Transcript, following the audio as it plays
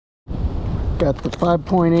Got the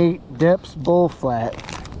 5.8 Deps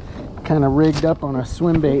Bullflat kind of rigged up on a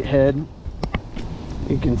swim bait head.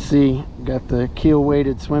 You can see got the keel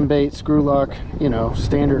weighted swim bait, screw lock, you know,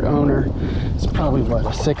 standard owner. It's probably what, a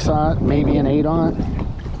 6/0, maybe an 8/0.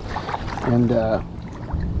 And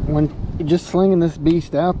when you're just slinging this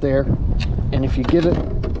beast out there, and if you give it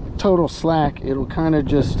total slack, it'll kind of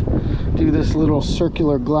just do this little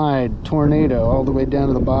circular glide tornado all the way down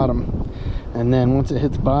to the bottom. And then once it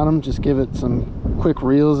hits bottom, just give it some quick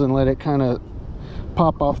reels and let it kind of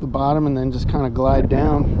pop off the bottom and then just kind of glide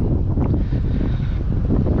down.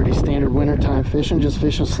 Pretty standard wintertime fishing, just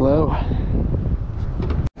fishing slow.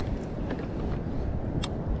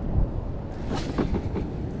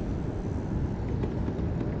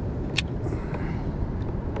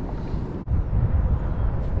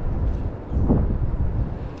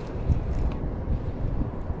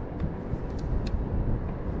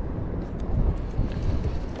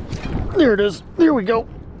 There it is. There we go.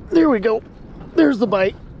 There we go. There's the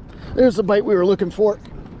bite. There's the bite we were looking for.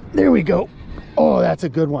 There we go. Oh, that's a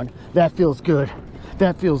good one. That feels good.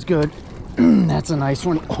 That feels good. That's a nice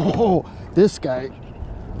one. Oh, this guy.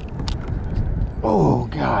 Oh,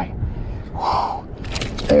 guy.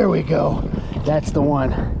 Whew. There we go. That's the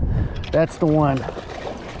one. That's the one.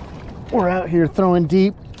 We're out here throwing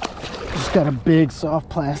deep. Just got a big soft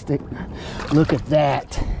plastic. Look at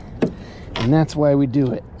that. And that's why we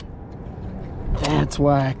do it. That's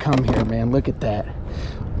why I come here, man. Look at that.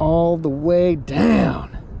 All the way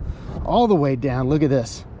down. All the way down. Look at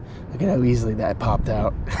this. Look at how easily that popped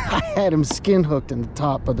out. I had him skin hooked in the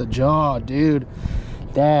top of the jaw, dude.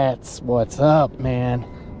 That's what's up, man.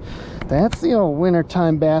 That's the old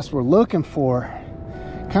wintertime bass we're looking for.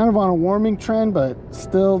 Kind of on a warming trend, but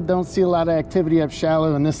still don't see a lot of activity up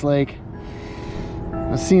shallow in this lake.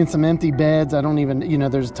 I'm seeing some empty beds. I don't even, you know,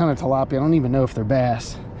 there's a ton of tilapia. I don't even know if they're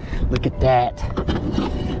bass. Look at that.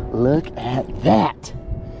 Look at that.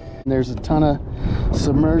 There's a ton of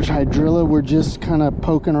submerged hydrilla. We're just kind of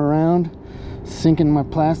poking around, sinking my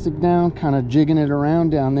plastic down, kind of jigging it around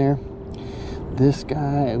down there. This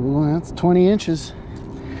guy, well, that's 20 inches.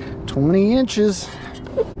 20 inches.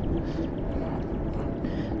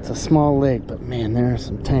 It's a small lake, but man, there are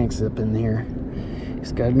some tanks up in there.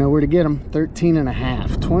 Just got to know where to get them. 13 and a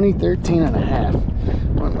half. 20, 13 and a half.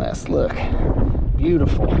 One last look.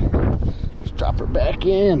 Beautiful. Let's drop her back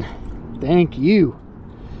in. Thank you.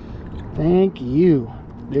 Thank you.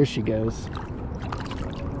 There she goes.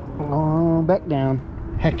 Oh, back down.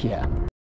 Heck yeah.